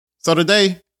So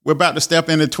today we're about to step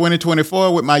into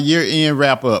 2024 with my year-end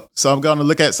wrap-up. So I'm going to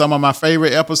look at some of my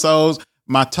favorite episodes,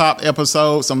 my top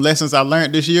episodes, some lessons I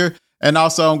learned this year, and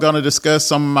also I'm going to discuss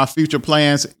some of my future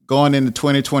plans going into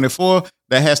 2024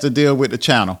 that has to deal with the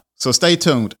channel. So stay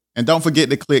tuned and don't forget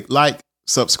to click like,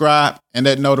 subscribe, and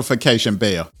that notification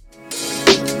bell.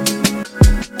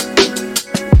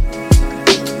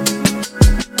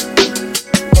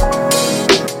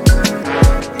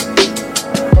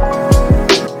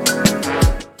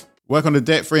 Welcome to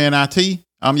Debt Free in IT.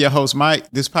 I'm your host,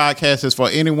 Mike. This podcast is for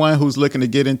anyone who's looking to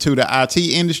get into the IT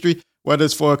industry, whether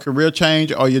it's for a career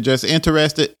change or you're just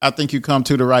interested. I think you come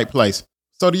to the right place.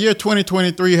 So the year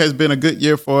 2023 has been a good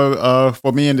year for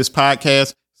me in this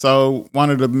podcast. So one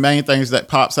of the main things that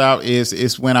pops out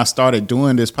is when I started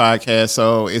doing this podcast.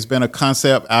 So it's been a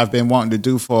concept I've been wanting to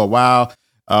do for a while.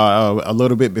 A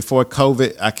little bit before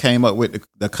COVID, I came up with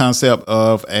the concept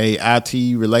of a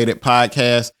IT related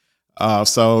podcast.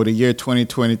 So the year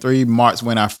 2023 marks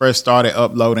when I first started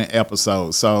uploading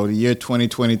episodes. So the year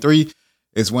 2023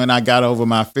 is when I got over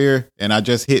my fear and I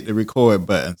just hit the record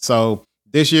button. So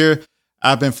this year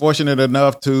I've been fortunate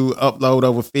enough to upload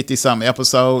over 50 something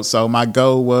episodes. So my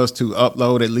goal was to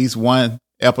upload at least one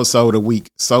episode a week.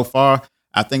 So far,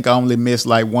 I think I only missed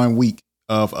like 1 week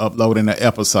of uploading an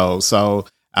episode. So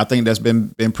I think that's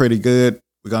been pretty good.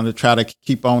 We're going to try to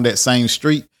keep on that same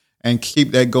streak and keep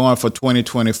that going for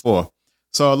 2024.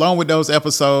 So along with those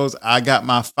episodes, I got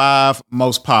my 5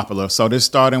 most popular. So this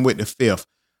starting with the 5th.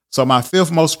 So my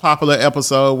 5th most popular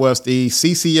episode was the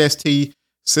CCST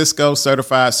Cisco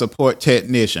Certified Support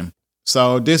Technician.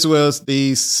 So this was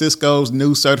the Cisco's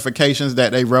new certifications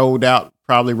that they rolled out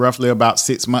probably roughly about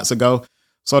 6 months ago.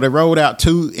 So they rolled out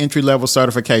 2 entry-level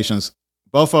certifications.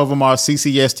 Both of them are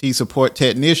CCST Support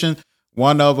Technician.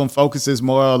 One of them focuses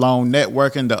more along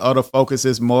networking. The other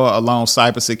focuses more along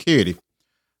cybersecurity.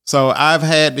 So I've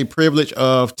had the privilege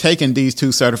of taking these 2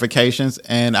 certifications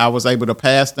and I was able to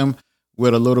pass them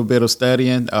with a little bit of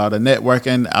studying. The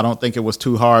networking, I don't think it was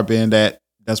too hard being that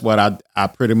that's what I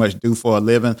pretty much do for a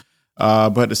living.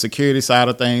 But the security side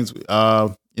of things,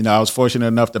 I was fortunate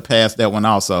enough to pass that one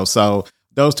also. So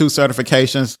those 2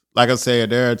 certifications, like I said,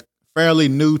 they're fairly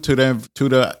new to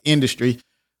the industry.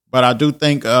 But I do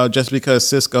think just because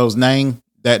Cisco's name,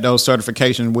 that those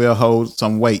certifications will hold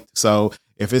some weight. So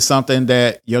if it's something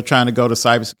that you're trying to go the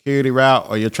cybersecurity route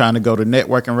or you're trying to go the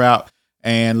networking route,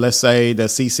 and let's say the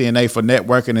CCNA for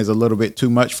networking is a little bit too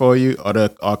much for you, or the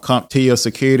CompTIA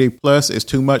Security Plus is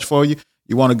too much for you,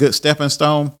 you want a good stepping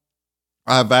stone,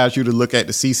 I advise you to look at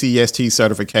the CCST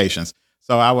certifications.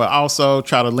 So I will also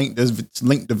try to link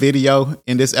the video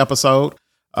in this episode,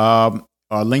 or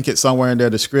link it somewhere in their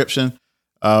description.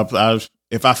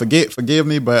 If I forget, forgive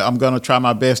me, but I'm going to try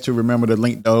my best to remember to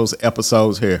link those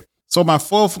episodes here. So my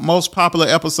 4th most popular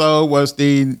episode was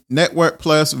the Network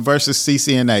Plus versus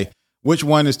CCNA. Which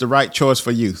one is the right choice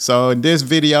for you? So in this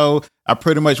video, I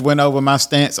pretty much went over my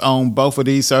stance on both of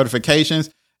these certifications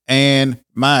and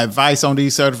my advice on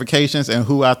these certifications and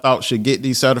who I thought should get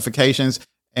these certifications.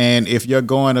 And if you're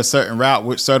going a certain route,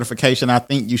 which certification I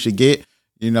think you should get.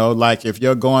 Like if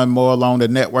you're going more along the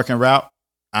networking route,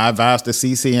 I advise the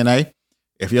CCNA.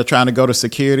 If you're trying to go the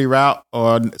security route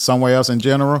or somewhere else in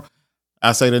general,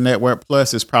 I say the Network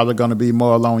Plus is probably going to be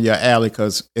more along your alley,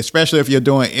 because especially if you're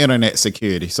doing internet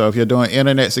security. So if you're doing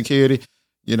internet security,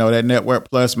 that Network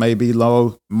Plus may be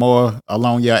more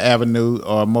along your avenue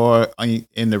or more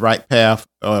in the right path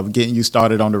of getting you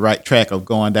started on the right track of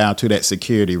going down to that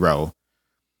security role.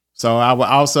 So I will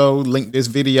also link this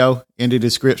video in the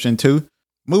description too.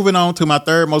 Moving on to my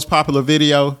 3rd most popular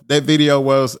video. That video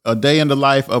was a day in the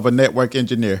life of a network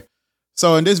engineer.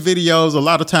 So in this video, a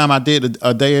lot of time I did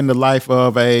a day in the life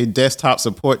of a desktop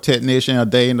support technician, a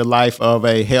day in the life of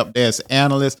a help desk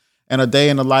analyst, and a day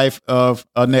in the life of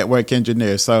a network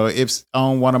engineer. So it's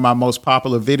on one of my most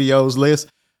popular videos list.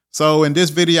 So in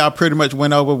this video, I pretty much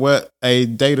went over what a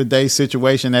day-to-day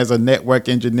situation as a network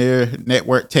engineer,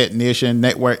 network technician,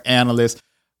 network analyst,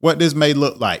 what this may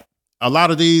look like. A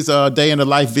lot of these day in the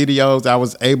life videos I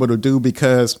was able to do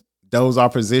because those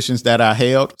are positions that I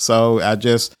held. So I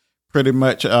just pretty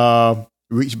much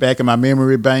reached back in my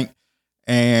memory bank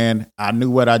and I knew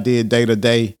what I did day to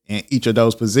day in each of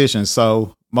those positions.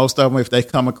 So most of them, if they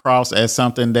come across as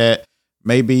something that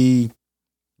may be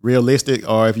realistic,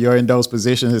 or if you're in those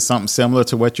positions, it's something similar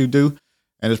to what you do.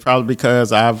 And it's probably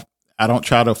because I don't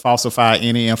try to falsify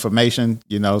any information,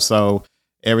 so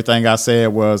everything I said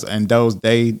was in those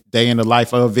day in the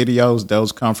life of videos,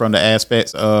 those come from the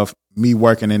aspects of me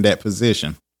working in that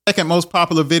position. Second most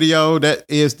popular video, that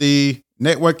is the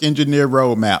network engineer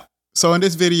roadmap. So in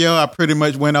this video, I pretty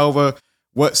much went over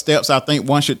what steps I think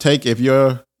one should take if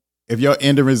your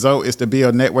ending result is to be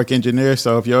a network engineer.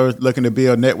 So if you're looking to be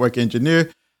a network engineer,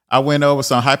 I went over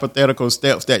some hypothetical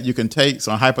steps that you can take,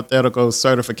 some hypothetical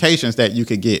certifications that you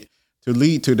could get to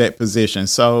lead to that position.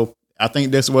 So I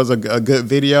think this was a good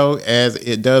video, as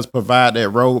it does provide that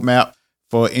roadmap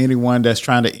for anyone that's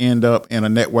trying to end up in a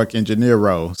network engineer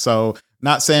role. So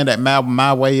not saying that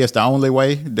my way is the only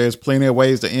way. There's plenty of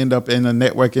ways to end up in a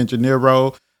network engineer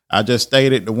role. I just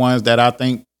stated the ones that I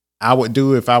think I would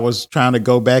do if I was trying to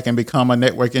go back and become a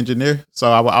network engineer.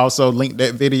 So I will also link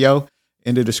that video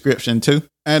in the description too.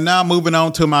 And now moving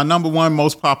on to my number one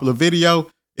most popular video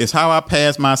is how I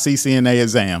passed my CCNA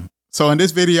exam. So in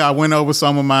this video, I went over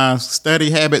some of my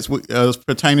study habits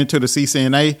pertaining to the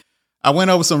CCNA. I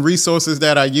went over some resources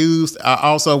that I used. I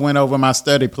also went over my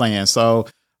study plan. So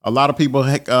a lot of people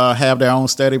have their own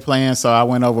study plan. So I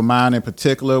went over mine in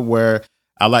particular, where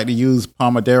I like to use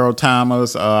Pomodoro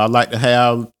timers. I like to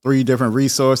have 3 different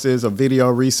resources: a video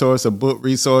resource, a book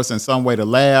resource, and some way to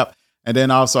lab. And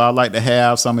then also I like to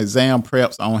have some exam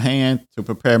preps on hand to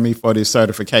prepare me for this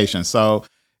certification. So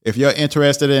if you're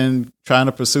interested in trying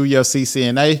to pursue your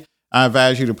CCNA, I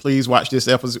advise you to please watch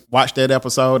that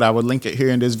episode. I will link it here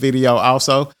in this video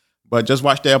also, but just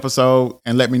watch the episode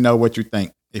and let me know what you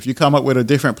think. If you come up with a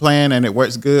different plan and it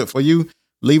works good for you,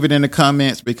 leave it in the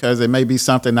comments, because it may be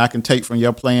something I can take from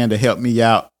your plan to help me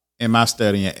out in my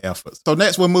studying efforts. So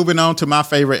next, we're moving on to my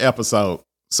favorite episode.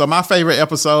 So my favorite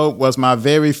episode was my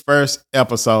very first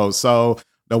episode. So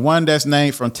the one that's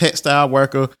named From Textile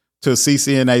Worker to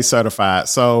CCNA Certified.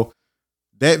 So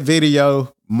that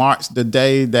video marks the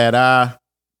day that I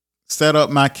set up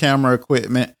my camera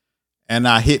equipment and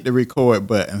I hit the record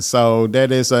button. So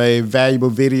that is a valuable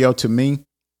video to me.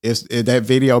 That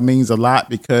video means a lot,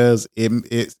 because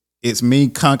it's me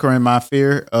conquering my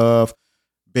fear of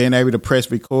being able to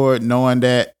press record, knowing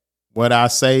that what I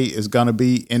say is going to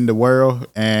be in the world,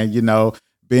 and,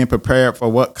 being prepared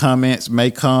for what comments may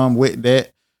come with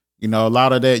that. A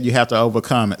lot of that you have to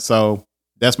overcome it. So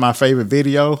that's my favorite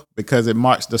video, because it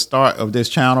marks the start of this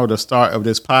channel, the start of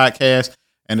this podcast,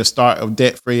 and the start of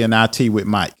Debt Free and IT with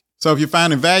Mike. So if you're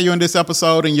finding value in this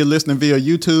episode and you're listening via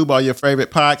YouTube or your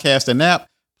favorite podcasting app,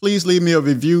 please leave me a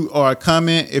review or a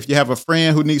comment. If you have a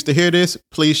friend who needs to hear this,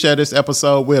 please share this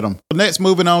episode with them. So next,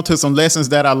 moving on to some lessons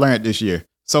that I learned this year.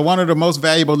 So one of the most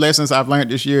valuable lessons I've learned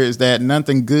this year is that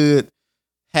nothing good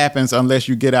happens unless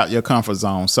you get out your comfort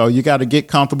zone. So you got to get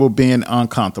comfortable being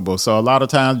uncomfortable. So a lot of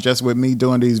times, just with me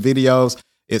doing these videos,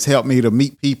 it's helped me to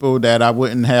meet people that I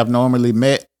wouldn't have normally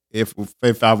met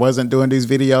if I wasn't doing these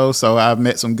videos. So I've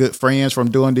met some good friends from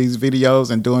doing these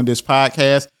videos and doing this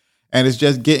podcast. And it's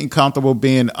just getting comfortable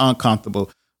being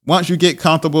uncomfortable. Once you get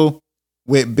comfortable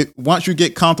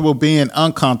being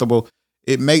uncomfortable,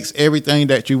 it makes everything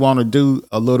that you want to do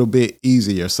a little bit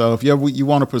easier. So if you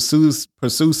want to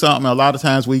pursue something, a lot of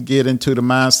times we get into the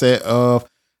mindset of,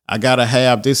 I got to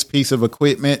have this piece of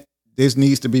equipment. This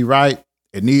needs to be right.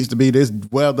 It needs to be this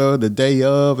weather the day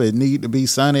of. It need to be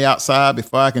sunny outside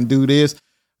before I can do this.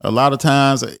 A lot of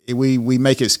times we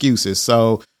make excuses.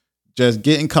 So just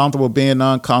getting comfortable being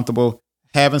uncomfortable,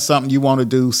 having something you want to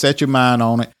do, set your mind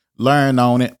on it, learn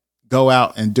on it, go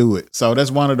out and do it. So that's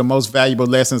one of the most valuable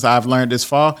lessons I've learned this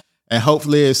far. And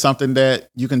hopefully it's something that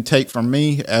you can take from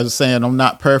me. As saying, I'm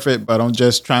not perfect, but I'm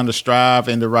just trying to strive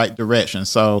in the right direction.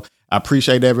 So I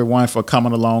appreciate everyone for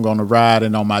coming along on the ride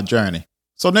and on my journey.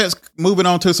 So next, moving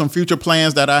on to some future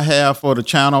plans that I have for the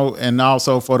channel and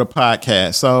also for the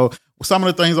podcast. So some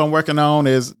of the things I'm working on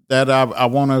is that I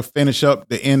want to finish up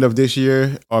the end of this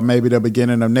year, or maybe the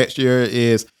beginning of next year.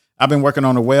 Is I've been working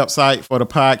on a website for the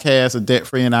podcast, of Debt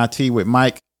Free and IT with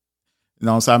Mike.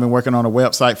 So I've been working on a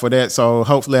website for that. So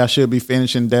hopefully I should be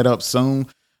finishing that up soon.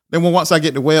 Then once I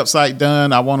get the website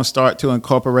done, I want to start to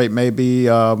incorporate maybe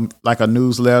like a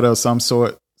newsletter of some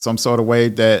sort of way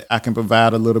that I can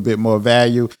provide a little bit more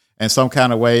value, and some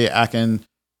kind of way I can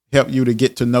help you to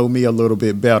get to know me a little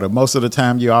bit better. Most of the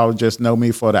time, you all just know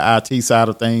me for the IT side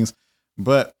of things,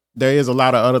 but there is a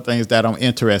lot of other things that I'm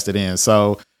interested in.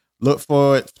 So look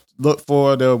for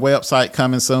the website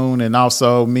coming soon, and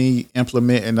also me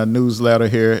implementing a newsletter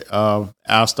here.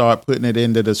 I'll start putting it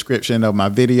in the description of my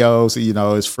videos.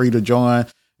 It's free to join.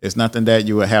 It's nothing that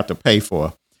you would have to pay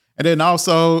for. And then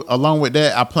also, along with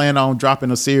that, I plan on dropping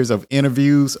a series of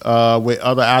interviews with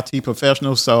other IT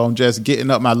professionals. So I'm just getting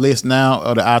up my list now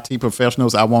of the IT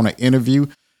professionals I want to interview.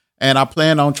 And I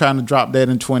plan on trying to drop that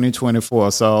in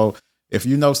 2024. So if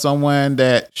you know someone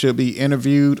that should be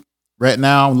interviewed, right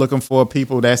now I'm looking for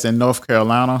people that's in North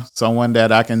Carolina, someone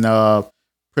that I can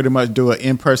pretty much do an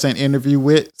in-person interview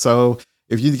with. So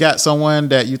If you got someone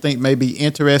that you think may be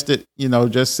interested,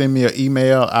 just send me an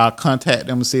email. I'll contact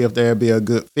them and see if they'll be a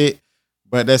good fit.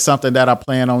 But that's something that I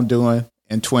plan on doing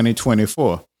in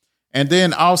 2024. And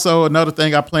then also another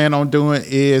thing I plan on doing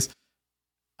is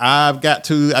I got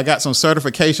some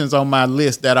certifications on my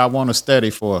list that I want to study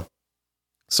for.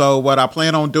 So what I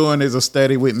plan on doing is a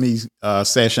study with me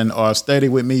session or a study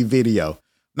with me video.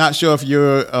 Not sure if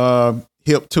you're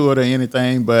hip to it or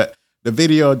anything, but the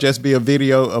video will just be a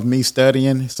video of me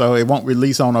studying. So it won't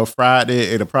release on a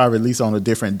Friday. It'll probably release on a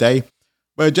different day.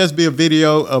 But it'll just be a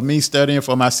video of me studying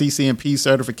for my CCNP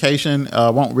certification.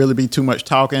 Won't really be too much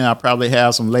talking. I'll probably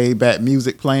have some laid back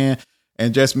music playing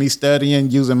and just me studying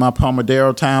using my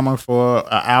Pomodoro timer for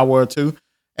an hour or two.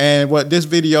 And what this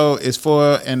video is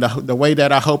for, and the way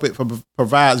that I hope it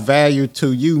provides value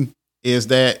to you, is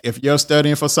that if you're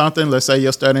studying for something, let's say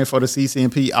you're studying for the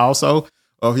CCNP also,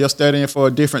 or if you're studying for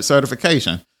a different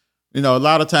certification, a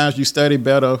lot of times you study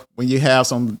better when you have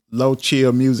some low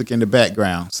chill music in the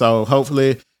background. So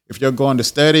hopefully if you're going to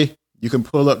study, you can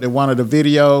pull up one of the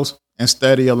videos and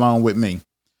study along with me.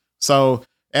 So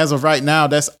as of right now,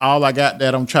 that's all I got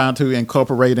that I'm trying to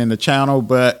incorporate in the channel.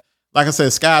 But like I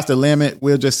said, sky's the limit.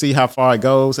 We'll just see how far it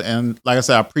goes. And like I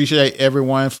said, I appreciate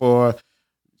everyone for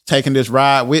taking this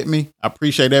ride with me. I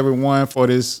appreciate everyone for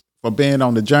being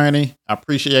on the journey. I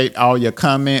appreciate all your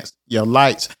comments, your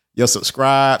likes, your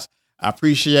subscribes. I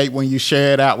appreciate when you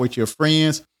share it out with your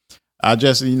friends. I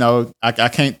just, I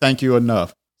can't thank you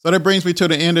enough. So that brings me to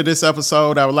the end of this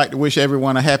episode. I would like to wish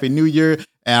everyone a happy new year,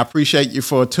 and I appreciate you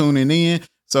for tuning in.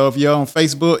 So if you're on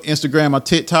Facebook, Instagram, or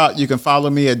TikTok, you can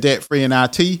follow me at Debt Free in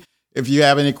IT. If you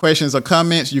have any questions or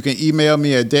comments, you can email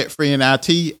me at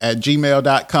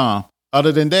debtfreeinit@gmail.com.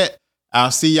 Other than that,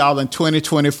 I'll see y'all in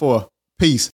 2024. Peace.